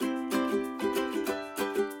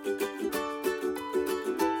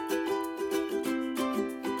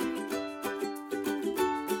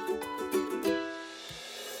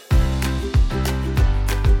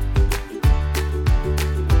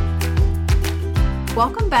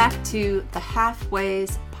Welcome back to the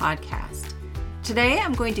Halfways podcast. Today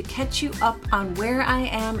I'm going to catch you up on where I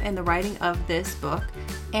am in the writing of this book,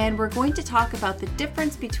 and we're going to talk about the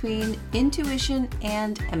difference between intuition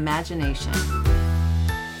and imagination.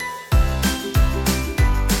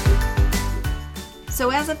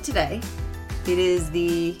 So as of today, it is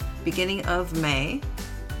the beginning of May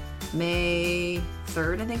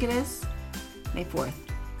 3rd, I think it is, May 4th,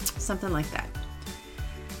 something like that.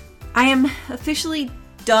 I am officially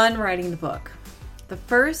done writing the book. The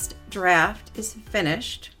first draft is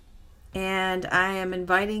finished, and I am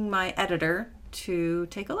inviting my editor to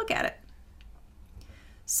take a look at it.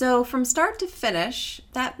 So from start to finish,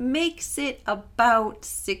 that makes it about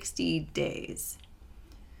 60 days.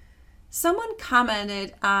 Someone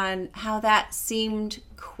commented on how that seemed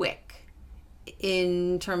quick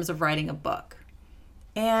in terms of writing a book.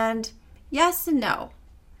 And yes and no.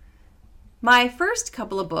 My first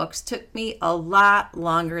couple of books took me a lot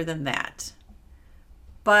longer than that.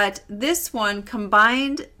 But this one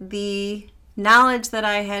combined the knowledge that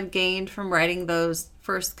I had gained from writing those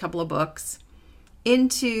first couple of books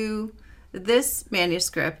into this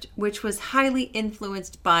manuscript, which was highly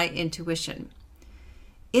influenced by intuition.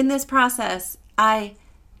 In this process, I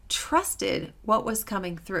trusted what was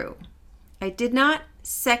coming through. I did not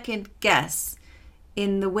second guess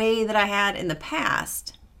in the way that I had in the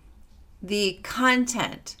past the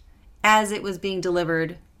content as it was being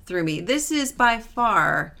delivered through me. This is by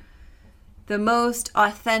far the most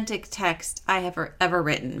authentic text I have ever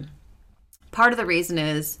written. Part of the reason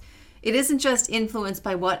is it isn't just influenced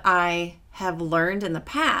by what I have learned in the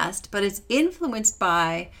past, but it's influenced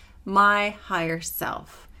by my higher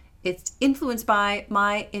self. It's influenced by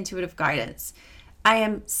my intuitive guidance. I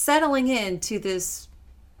am settling into this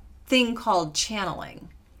thing called channeling.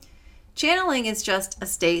 Channeling is just a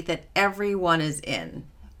state that everyone is in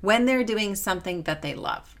when they're doing something that they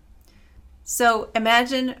love. So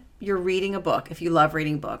imagine you're reading a book, if you love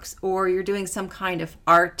reading books, or you're doing some kind of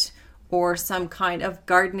art or some kind of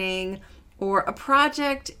gardening or a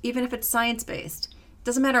project, even if it's science-based.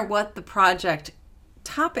 Doesn't matter what the project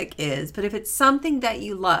topic is, but if it's something that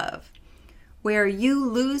you love, where you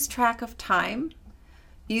lose track of time,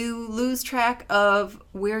 you lose track of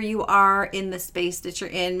where you are in the space that you're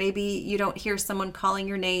in. Maybe you don't hear someone calling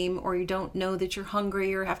your name, or you don't know that you're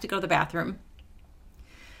hungry or have to go to the bathroom.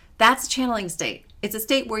 That's a channeling state. It's a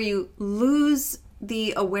state where you lose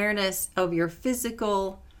the awareness of your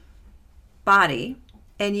physical body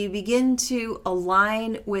and you begin to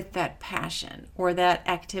align with that passion or that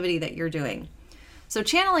activity that you're doing. So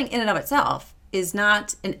channeling in and of itself is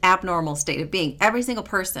not an abnormal state of being. Every single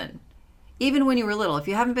person, even when you were little, if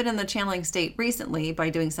you haven't been in the channeling state recently by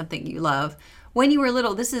doing something you love, when you were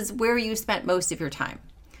little, this is where you spent most of your time.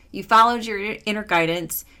 You followed your inner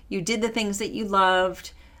guidance. You did the things that you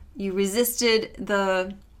loved. You resisted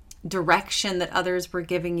the direction that others were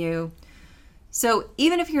giving you. So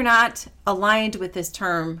even if you're not aligned with this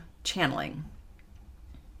term channeling,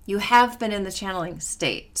 you have been in the channeling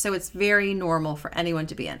state. So it's very normal for anyone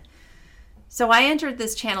to be in. So I entered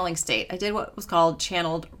this channeling state. I did what was called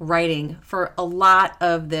channeled writing for a lot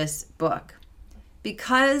of this book.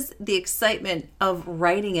 Because the excitement of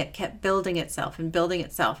writing it kept building itself and building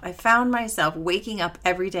itself, I found myself waking up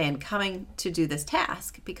every day and coming to do this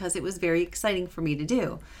task because it was very exciting for me to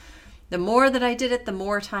do. The more that I did it, the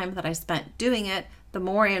more time that I spent doing it, the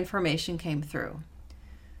more information came through.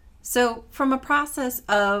 So from a process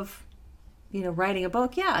of, writing a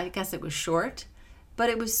book, yeah, I guess it was short, but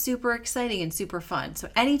it was super exciting and super fun. So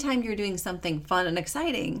anytime you're doing something fun and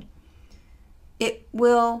exciting, it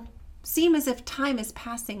will seem as if time is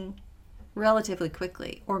passing relatively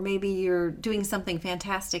quickly, or maybe you're doing something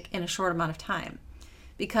fantastic in a short amount of time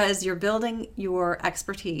because you're building your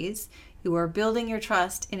expertise, you are building your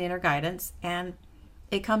trust in inner guidance, and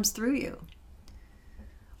it comes through you.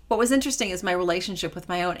 What was interesting is my relationship with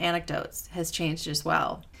my own anecdotes has changed as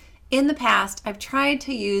well. In the past, I've tried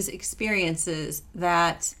to use experiences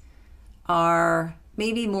that are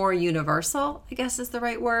maybe more universal, I guess is the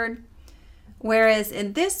right word. Whereas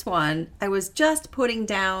in this one, I was just putting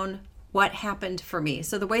down what happened for me.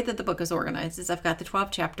 So the way that the book is organized is I've got the 12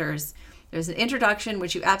 chapters. There's an introduction,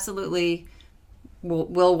 which you absolutely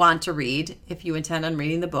will want to read if you intend on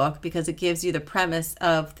reading the book, because it gives you the premise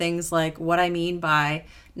of things like what I mean by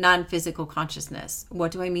non-physical consciousness.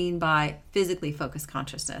 What do I mean by physically focused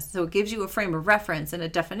consciousness? So it gives you a frame of reference and a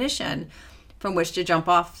definition from which to jump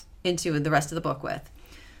off into the rest of the book with.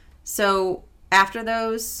 So after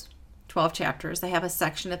those 12 chapters, I have a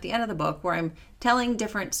section at the end of the book where I'm telling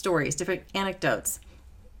different stories, different anecdotes,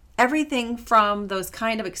 everything from those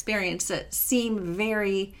kind of experiences that seem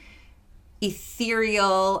very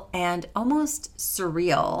ethereal and almost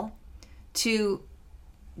surreal to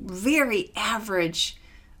very average,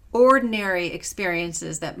 ordinary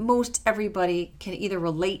experiences that most everybody can either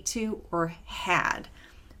relate to or had.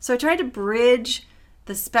 So I tried to bridge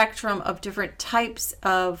the spectrum of different types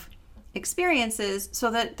of experiences so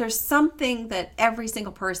that there's something that every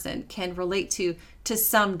single person can relate to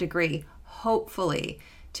some degree, hopefully,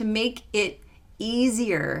 to make it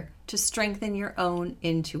easier to strengthen your own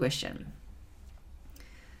intuition.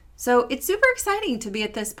 So it's super exciting to be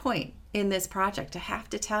at this point in this project. I have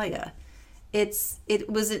to tell you, it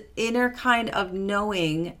was an inner kind of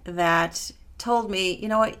knowing that told me, you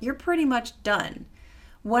know what, you're pretty much done.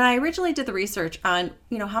 When I originally did the research on,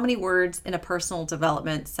 how many words in a personal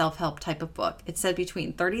development self-help type of book, it said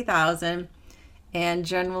between 30,000 and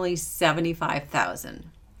generally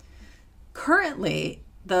 75,000. Currently,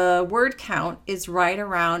 the word count is right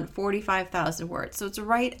around 45,000 words. So it's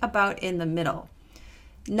right about in the middle.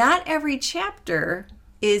 Not every chapter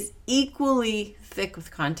is equally thick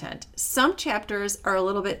with content. Some chapters are a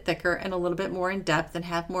little bit thicker and a little bit more in depth and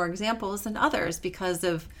have more examples than others because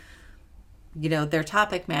of, their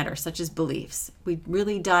topic matter, such as beliefs. We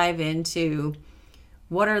really dive into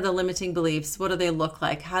what are the limiting beliefs? What do they look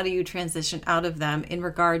like? How do you transition out of them in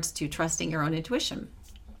regards to trusting your own intuition?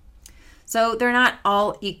 So they're not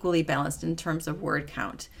all equally balanced in terms of word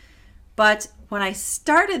count. But when I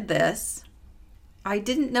started this, I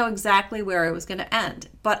didn't know exactly where it was going to end,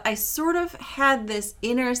 but I sort of had this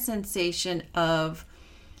inner sensation of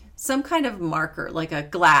some kind of marker, like a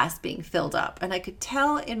glass being filled up. And I could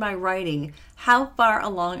tell in my writing how far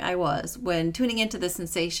along I was when tuning into the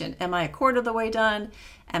sensation. Am I a quarter of the way done?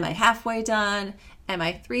 Am I halfway done? Am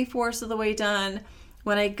I 3/4 of the way done?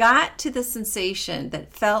 When I got to the sensation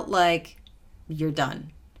that felt like you're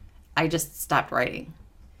done, I just stopped writing.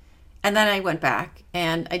 And then I went back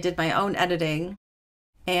and I did my own editing,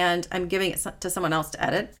 and I'm giving it to someone else to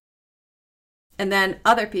edit. And then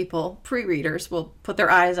other people, pre-readers, will put their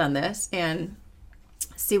eyes on this and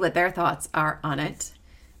see what their thoughts are on it.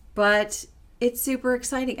 But it's super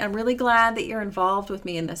exciting. I'm really glad that you're involved with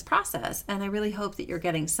me in this process. And I really hope that you're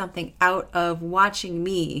getting something out of watching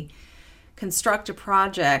me construct a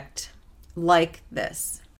project like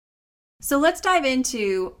this. So let's dive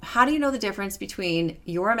into, how do you know the difference between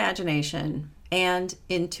your imagination and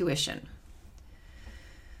intuition?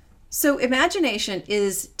 So imagination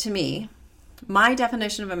is, to me, my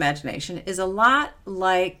definition of imagination is a lot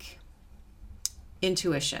like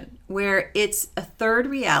intuition, where it's a third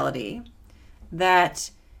reality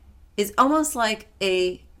that is almost like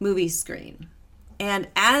a movie screen. And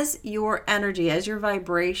as your energy, as your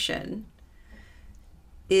vibration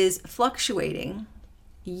is fluctuating,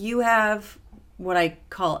 you have what I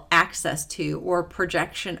call access to or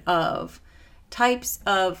projection of types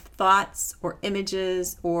of thoughts or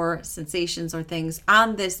images or sensations or things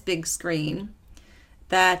on this big screen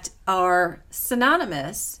that are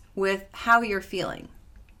synonymous with how you're feeling.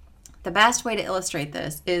 The best way to illustrate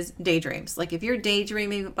this is daydreams. Like if you're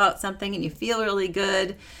daydreaming about something and you feel really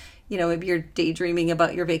good, if you're daydreaming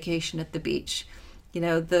about your vacation at the beach,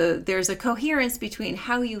 there's a coherence between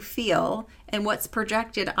how you feel and what's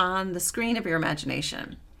projected on the screen of your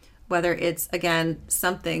imagination. Whether it's, again,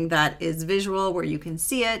 something that is visual where you can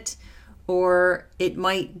see it, or it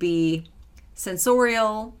might be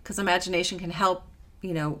sensorial, because imagination can help,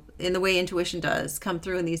 in the way intuition does, come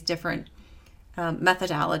through in these different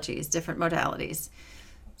methodologies, different modalities.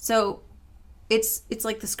 So it's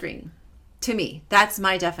like the screen. To me, that's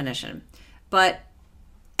my definition. But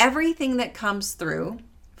everything that comes through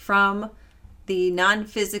from the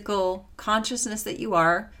non-physical consciousness that you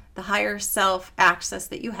are, the higher self access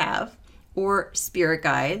that you have, or spirit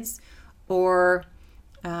guides, or,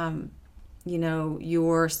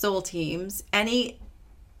 your soul teams, any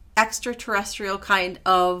extraterrestrial kind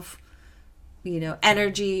of,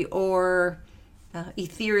 energy or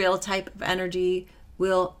ethereal type of energy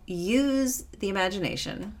will use the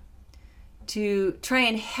imagination to try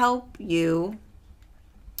and help you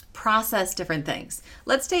process different things.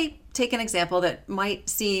 Let's take an example that might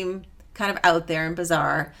seem kind of out there and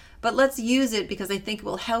bizarre, but let's use it because I think it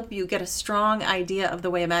will help you get a strong idea of the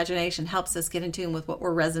way imagination helps us get in tune with what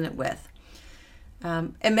we're resonant with.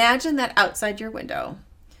 Imagine that outside your window,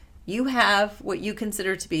 you have what you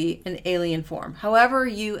consider to be an alien form, however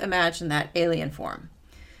you imagine that alien form.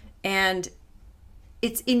 And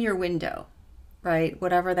it's in your window, right?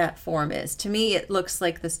 Whatever that form is. To me, it looks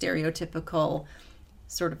like the stereotypical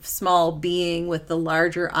sort of small being with the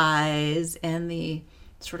larger eyes and the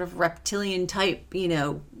sort of reptilian type,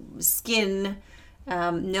 skin,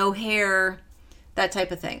 no hair, that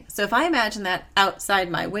type of thing. So if I imagine that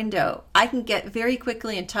outside my window, I can get very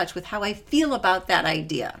quickly in touch with how I feel about that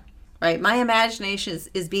idea, right? My imagination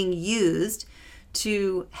is being used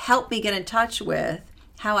to help me get in touch with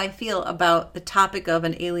how I feel about the topic of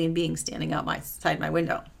an alien being standing outside my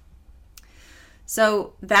window.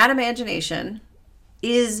 So that imagination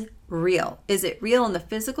is real. Is it real in the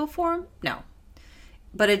physical form? No.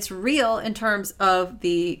 But it's real in terms of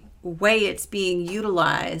the way it's being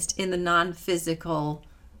utilized in the non-physical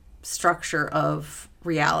structure of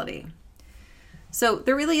reality. So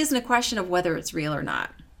there really isn't a question of whether it's real or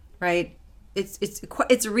not, right?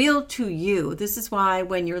 It's real to you. This is why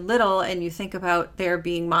when you're little and you think about there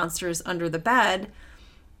being monsters under the bed,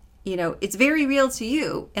 it's very real to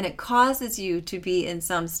you, and it causes you to be in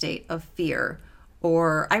some state of fear.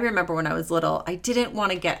 Or I remember when I was little, I didn't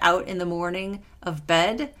want to get out in the morning of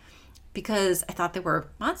bed because I thought there were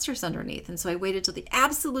monsters underneath. And so I waited till the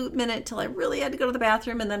absolute minute till I really had to go to the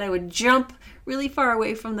bathroom, and then I would jump really far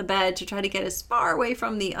away from the bed to try to get as far away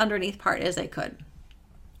from the underneath part as I could.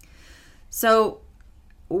 So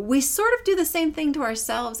we sort of do the same thing to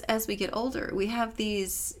ourselves as we get older. We have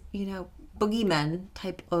these, boogeymen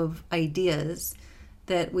type of ideas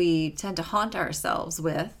that we tend to haunt ourselves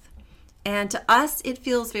with. And to us, it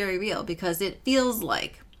feels very real because it feels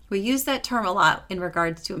like, we use that term a lot in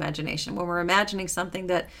regards to imagination. When we're imagining something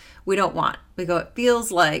that we don't want, we go, it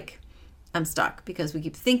feels like I'm stuck, because we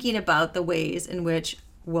keep thinking about the ways in which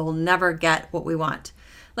we'll never get what we want.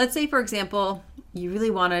 Let's say, for example, you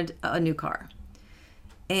really wanted a new car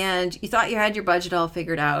and you thought you had your budget all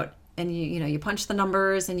figured out, and you punched the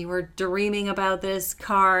numbers and you were dreaming about this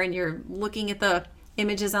car and you're looking at the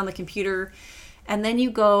images on the computer, and then you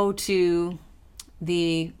go to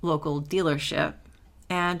the local dealership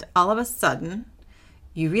and all of a sudden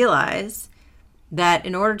you realize that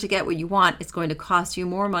in order to get what you want, it's going to cost you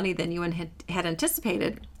more money than you had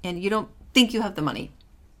anticipated, and you don't think you have the money.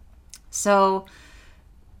 So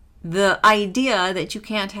the idea that you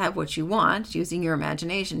can't have what you want using your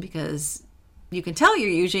imagination, because you can tell you're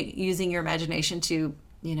using your imagination to,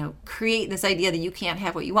 create this idea that you can't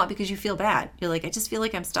have what you want because you feel bad. You're like, I just feel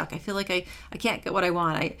like I'm stuck. I feel like I can't get what I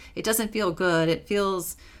want. It doesn't feel good. It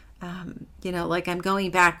feels, like I'm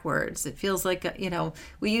going backwards. It feels like,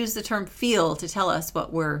 we use the term feel to tell us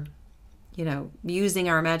what we're, using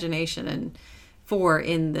our imagination for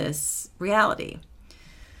in this reality.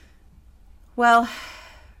 Well,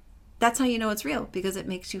 that's how you know it's real, because it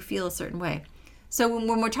makes you feel a certain way. So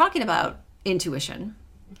when we're talking about intuition,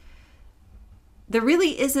 there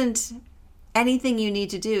really isn't anything you need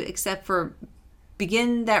to do except for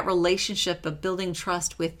begin that relationship of building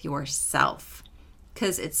trust with yourself.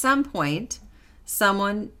 Because at some point,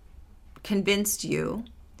 someone convinced you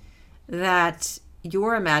that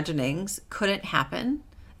your imaginings couldn't happen,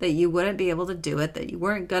 that you wouldn't be able to do it, that you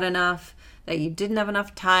weren't good enough, that you didn't have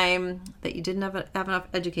enough time, that you didn't have enough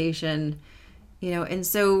education, and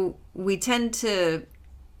so we tend to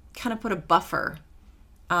kind of put a buffer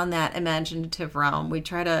on that imaginative realm. We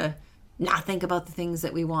try to not think about the things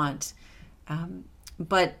that we want,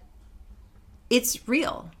 but it's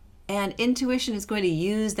real, and intuition is going to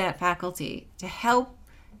use that faculty to help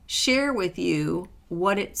share with you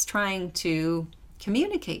what it's trying to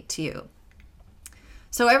communicate to you.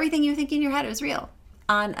 So everything you think in your head is real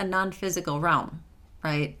on a non-physical realm,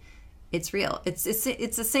 right? It's real. It's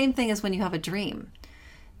the same thing as when you have a dream.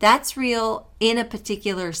 That's real in a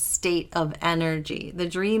particular state of energy. The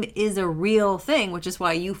dream is a real thing, which is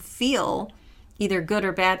why you feel either good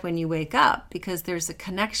or bad when you wake up, because there's a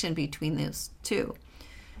connection between those two.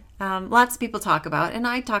 Lots of people talk about, and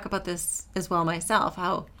I talk about this as well myself,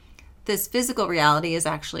 how this physical reality is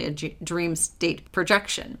actually a dream state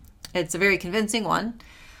projection. It's a very convincing one.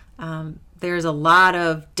 There's a lot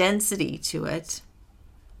of density to it,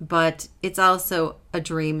 but it's also a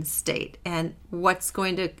dream state. And what's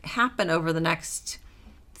going to happen over the next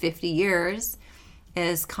 50 years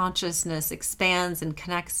as consciousness expands and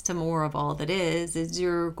connects to more of all that is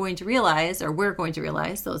you're going to realize, or we're going to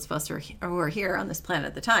realize, those of us who are here on this planet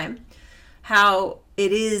at the time, how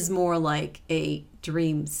it is more like a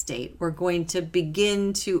dream state. We're going to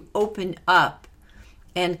begin to open up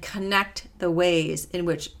and connect the ways in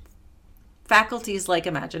which faculties like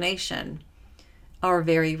imagination are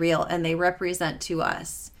very real, and they represent to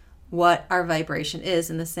us what our vibration is,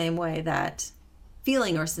 in the same way that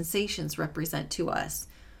feeling or sensations represent to us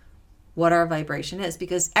what our vibration is,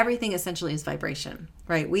 because everything essentially is vibration,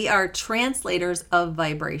 right? We are translators of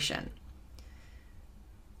vibration.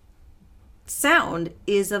 Sound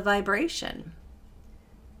is a vibration.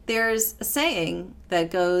 There's a saying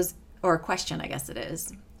that goes, or a question, I guess it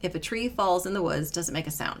is, if a tree falls in the woods, does it make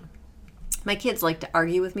a sound? My kids like to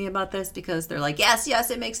argue with me about this because they're like, yes,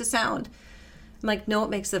 it makes a sound. I'm like, no, it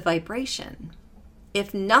makes a vibration.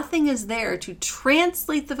 If nothing is there to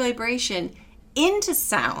translate the vibration into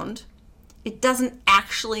sound, it doesn't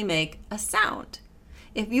actually make a sound.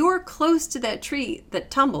 If you're close to that tree that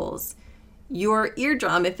tumbles, your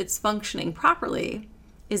eardrum, if it's functioning properly,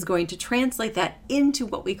 is going to translate that into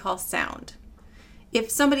what we call sound. If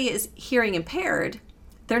somebody is hearing impaired,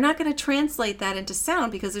 they're not going to translate that into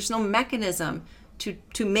sound because there's no mechanism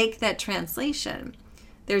to make that translation.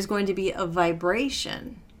 There's going to be a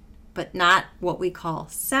vibration, but not what we call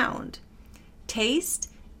sound. Taste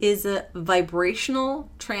is a vibrational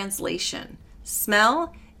translation.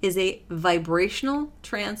 Smell is a vibrational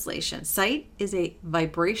translation. Sight is a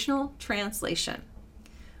vibrational translation.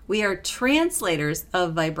 We are translators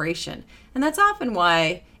of vibration. And that's often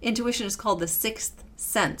why intuition is called the sixth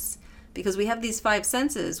sense, because we have these five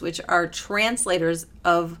senses which are translators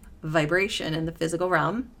of vibration in the physical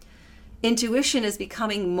realm. Intuition is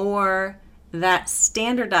becoming more that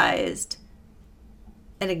standardized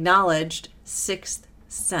and acknowledged sixth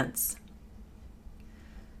sense.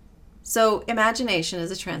 So imagination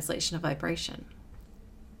is a translation of vibration.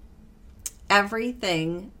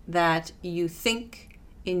 Everything that you think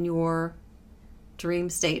in your dream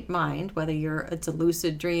state mind, whether it's a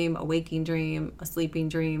lucid dream, a waking dream, a sleeping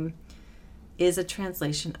dream, is a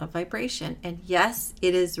translation of vibration. And yes,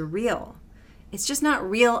 it is real. It's just not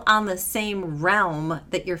real on the same realm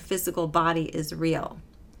that your physical body is real.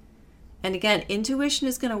 And again, intuition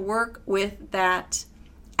is going to work with that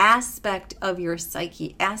aspect of your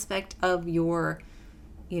psyche, aspect of your,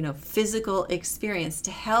 physical experience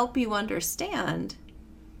to help you understand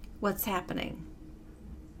what's happening.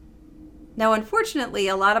 Now, unfortunately,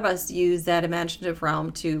 a lot of us use that imaginative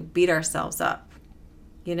realm to beat ourselves up.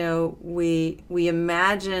 We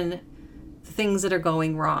imagine things that are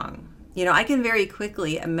going wrong. I can very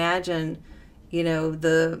quickly imagine,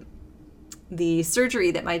 the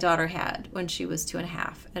surgery that my daughter had when she was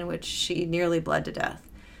 2.5, in which she nearly bled to death,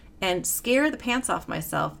 and scare the pants off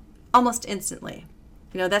myself almost instantly.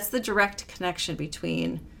 That's the direct connection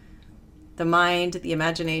between the mind, the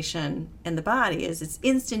imagination, and the body. It's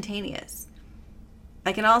instantaneous.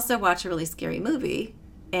 I can also watch a really scary movie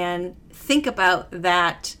and think about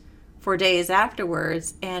that for days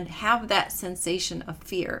afterwards and have that sensation of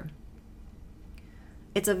fear.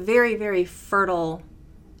 It's a very, very fertile,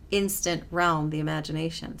 instant realm, the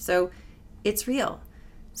imagination. So it's real.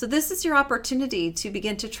 So this is your opportunity to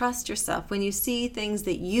begin to trust yourself when you see things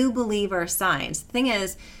that you believe are signs. The thing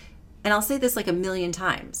is, and I'll say this like 1,000,000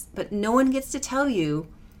 times, but no one gets to tell you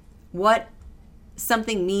what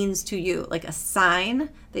something means to you, like a sign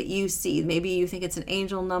that you see. Maybe you think it's an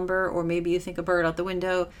angel number, or maybe you think a bird out the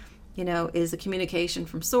window, is a communication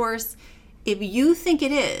from source. If you think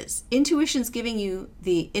it is, intuition's giving you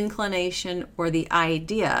the inclination or the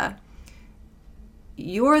idea.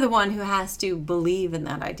 You're the one who has to believe in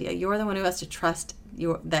that idea. You're the one who has to trust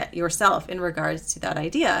yourself in regards to that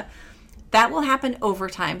idea. That will happen over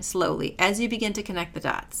time, slowly, as you begin to connect the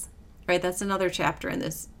dots. Right? That's another chapter in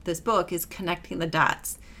this book, is connecting the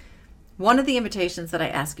dots. One of the invitations that I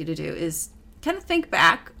ask you to do is kind of think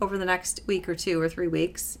back over the next week or 2 or 3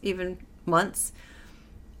 weeks, even months,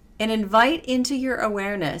 and invite into your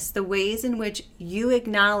awareness the ways in which you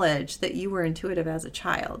acknowledge that you were intuitive as a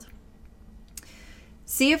child.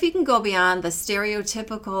 See if you can go beyond the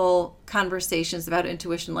stereotypical conversations about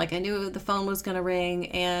intuition, like I knew the phone was going to ring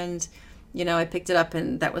and, I picked it up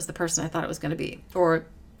and that was the person I thought it was going to be. Or,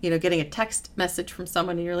 getting a text message from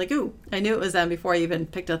someone and you're like, ooh, I knew it was them before I even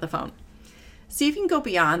picked up the phone. See if you can go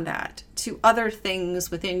beyond that to other things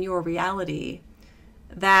within your reality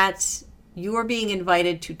that you're being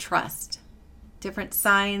invited to trust. Different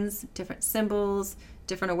signs, different symbols,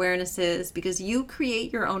 different awarenesses, because you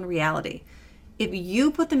create your own reality. If you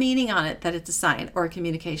put the meaning on it that it's a sign or a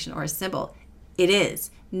communication or a symbol, it is.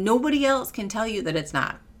 Nobody else can tell you that it's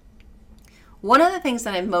not. One of the things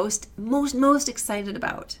that I'm most excited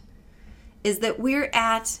about is that we're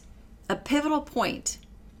at a pivotal point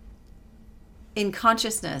in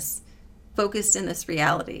consciousness focused in this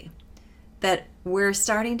reality, that we're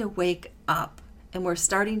starting to wake up and we're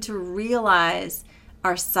starting to realize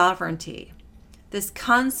our sovereignty. This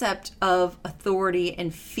concept of authority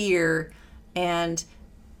and fear and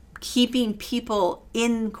keeping people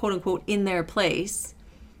in, quote unquote, in their place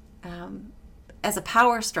as a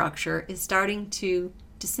power structure is starting to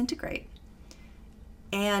disintegrate.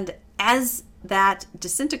 And as that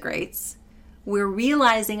disintegrates, we're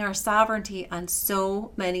realizing our sovereignty on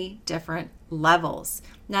so many different levels.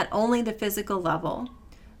 Not only the physical level,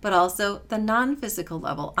 but also the non-physical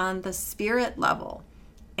level, on the spirit level.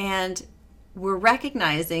 And we're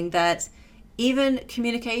recognizing that even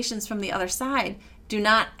communications from the other side do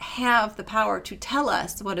not have the power to tell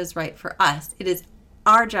us what is right for us. It is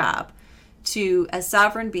our job to, as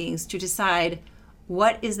sovereign beings, to decide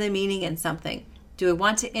what is the meaning in something. Do I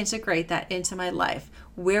want to integrate that into my life?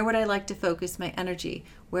 Where would I like to focus my energy?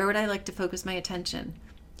 Where would I like to focus my attention?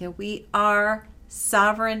 We are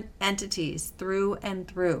sovereign entities through and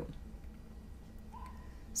through.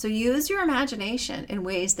 So use your imagination in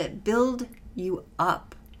ways that build you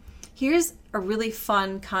up. Here's a really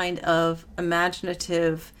fun kind of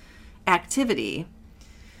imaginative activity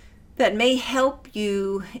that may help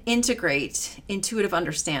you integrate intuitive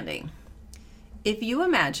understanding. If you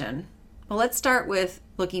imagine, well, let's start with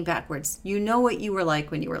looking backwards. You know what you were like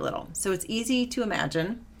when you were little. So it's easy to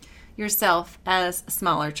imagine yourself as a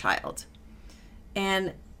smaller child.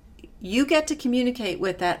 And you get to communicate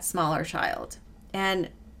with that smaller child. And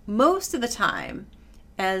most of the time,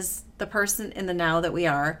 as the person in the now that we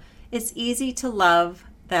are, it's easy to love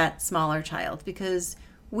that smaller child because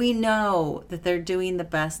we know that they're doing the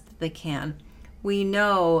best that they can. We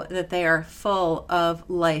know that they are full of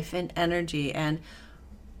life and energy. And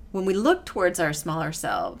when we look towards our smaller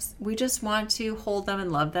selves, we just want to hold them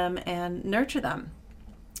and love them and nurture them.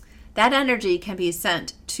 That energy can be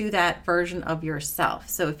sent to that version of yourself.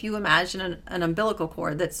 So if you imagine an umbilical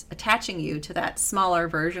cord that's attaching you to that smaller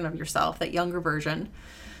version of yourself, that younger version,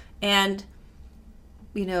 and,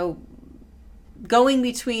 going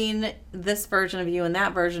between this version of you and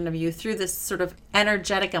that version of you through this sort of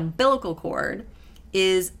energetic umbilical cord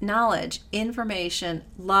is knowledge, information,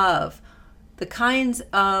 love, the kinds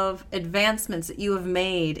of advancements that you have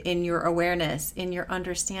made in your awareness, in your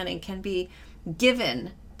understanding can be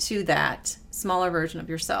given to that smaller version of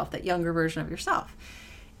yourself, that younger version of yourself.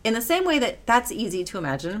 In the same way that that's easy to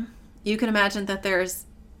imagine, you can imagine that there's,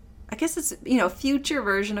 a future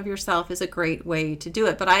version of yourself is a great way to do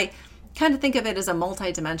it. But I kind of think of it as a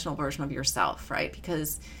multi-dimensional version of yourself, right?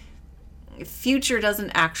 Because future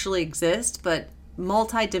doesn't actually exist, but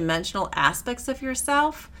multi-dimensional aspects of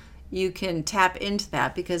yourself, you can tap into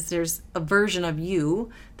that because there's a version of you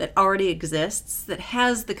that already exists that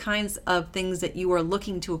has the kinds of things that you are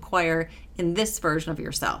looking to acquire in this version of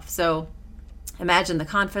yourself. So imagine the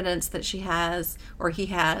confidence that she has or he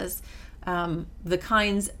has, the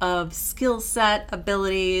kinds of skill set,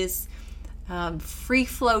 abilities, free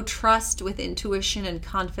flow trust with intuition and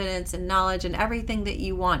confidence and knowledge and everything that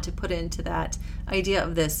you want to put into that idea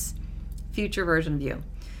of this future version of you.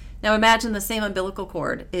 Now imagine the same umbilical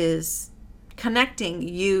cord is connecting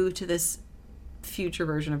you to this future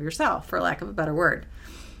version of yourself, for lack of a better word.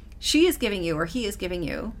 She is giving you, or he is giving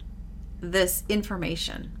you, this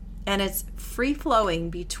information, and it's free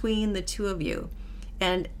flowing between the two of you.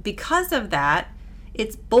 And because of that,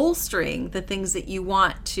 it's bolstering the things that you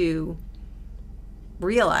want to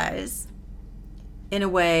realize in a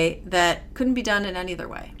way that couldn't be done in any other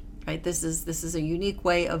way. Right? This is a unique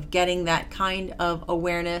way of getting that kind of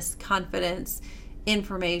awareness, confidence,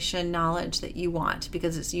 information, knowledge that you want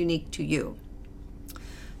because it's unique to you.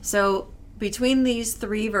 So between these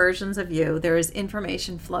three versions of you, there is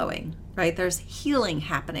information flowing, right? There's healing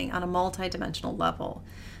happening on a multidimensional level.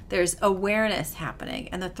 There's awareness happening,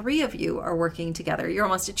 and the three of you are working together. You're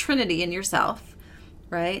almost a trinity in yourself,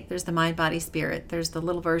 right? There's the mind, body, spirit. There's the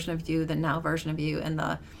little version of you, the now version of you, and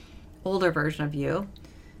the older version of you.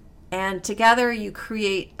 And together you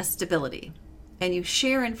create a stability and you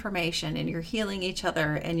share information and you're healing each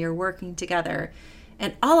other and you're working together.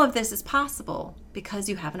 And all of this is possible because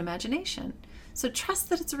you have an imagination. So trust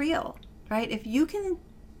that it's real, right? If you can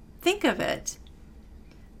think of it,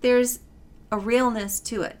 there's a realness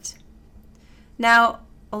to it. Now,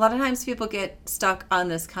 a lot of times people get stuck on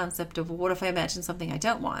this concept of, well, what if I imagine something I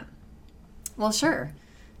don't want? Well, sure,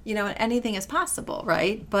 anything is possible,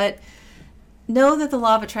 right? But know that the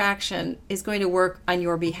law of attraction is going to work on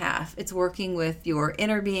your behalf. It's working with your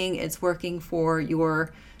inner being. It's working for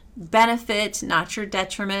your benefit, not your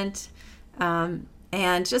detriment. And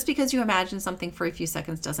just because you imagine something for a few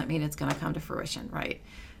seconds doesn't mean it's going to come to fruition, right?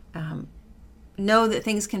 Know that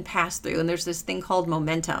things can pass through. And there's this thing called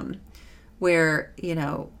momentum where,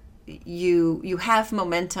 you have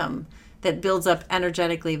momentum that builds up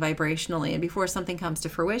energetically, vibrationally. And before something comes to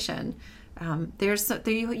fruition,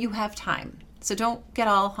 you have time. So don't get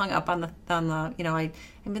all hung up on the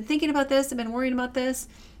I've been thinking about this, I've been worrying about this.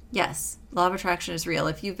 Yes, law of attraction is real.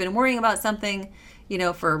 If you've been worrying about something,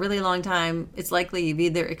 for a really long time, it's likely you've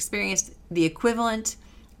either experienced the equivalent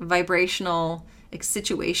vibrational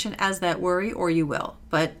situation as that worry, or you will.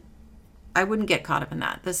 But I wouldn't get caught up in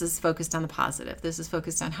that. This is focused on the positive. This is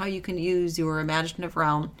focused on how you can use your imaginative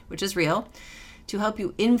realm, which is real, to help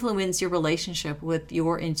you influence your relationship with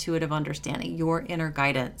your intuitive understanding, your inner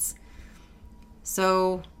guidance.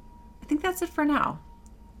 So I think that's it for now.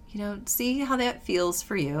 See how that feels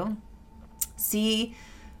for you. Pay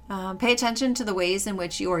attention to the ways in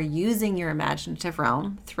which you are using your imaginative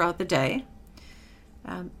realm throughout the day.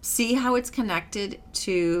 See how it's connected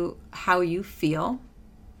to how you feel.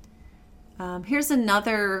 Here's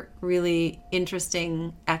another really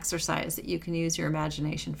interesting exercise that you can use your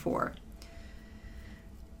imagination for.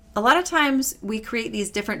 A lot of times we create these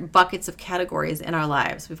different buckets of categories in our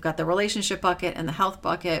lives. We've got the relationship bucket and the health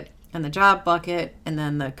bucket and the job bucket and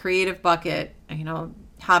then the creative bucket,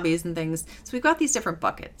 hobbies and things. So we've got these different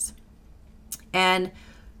buckets. And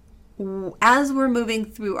as we're moving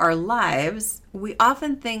through our lives, we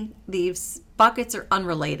often think these buckets are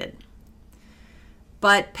unrelated.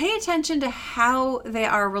 But pay attention to how they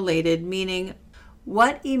are related, meaning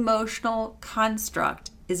what emotional construct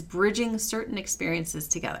is bridging certain experiences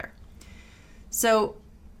together. So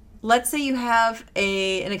let's say you have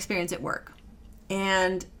an experience at work,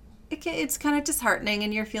 and it's kind of disheartening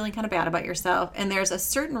and you're feeling kind of bad about yourself, and there's a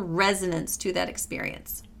certain resonance to that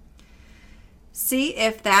experience. See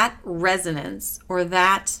if that resonance or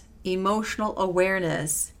that emotional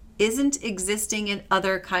awareness isn't existing in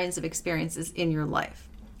other kinds of experiences in your life.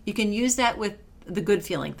 You can use that with the good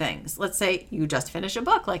feeling things. Let's say you just finished a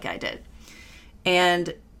book like I did,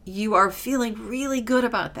 and you are feeling really good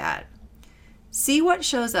about that. See what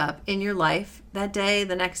shows up in your life that day,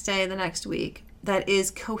 the next week, that is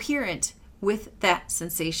coherent with that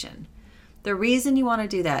sensation. The reason you want to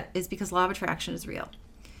do that is because law of attraction is real.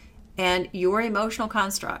 And your emotional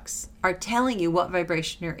constructs are telling you what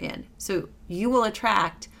vibration you're in. So you will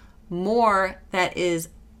attract more that is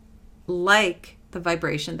like the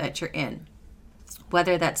vibration that you're in,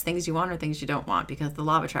 whether that's things you want or things you don't want, because the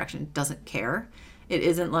law of attraction doesn't care. It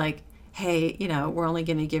isn't like, hey, we're only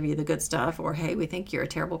going to give you the good stuff, or hey, we think you're a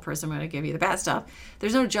terrible person, we're going to give you the bad stuff.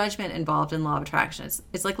 There's no judgment involved in law of attraction.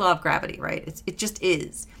 It's like law of gravity, right? It just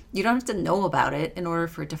is. You don't have to know about it in order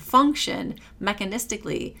for it to function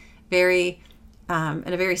mechanistically in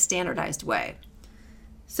a very standardized way.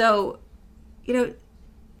 So,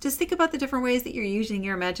 just think about the different ways that you're using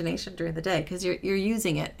your imagination during the day, because you're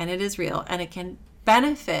using it and it is real, and it can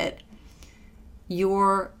benefit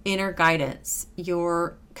your inner guidance,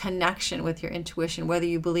 your connection with your intuition, whether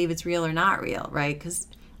you believe it's real or not real, right? Because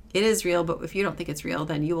it is real, but if you don't think it's real,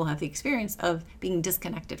 then you will have the experience of being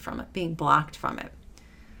disconnected from it, being blocked from it.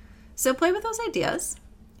 So play with those ideas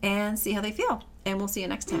and see how they feel, and we'll see you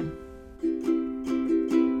next time.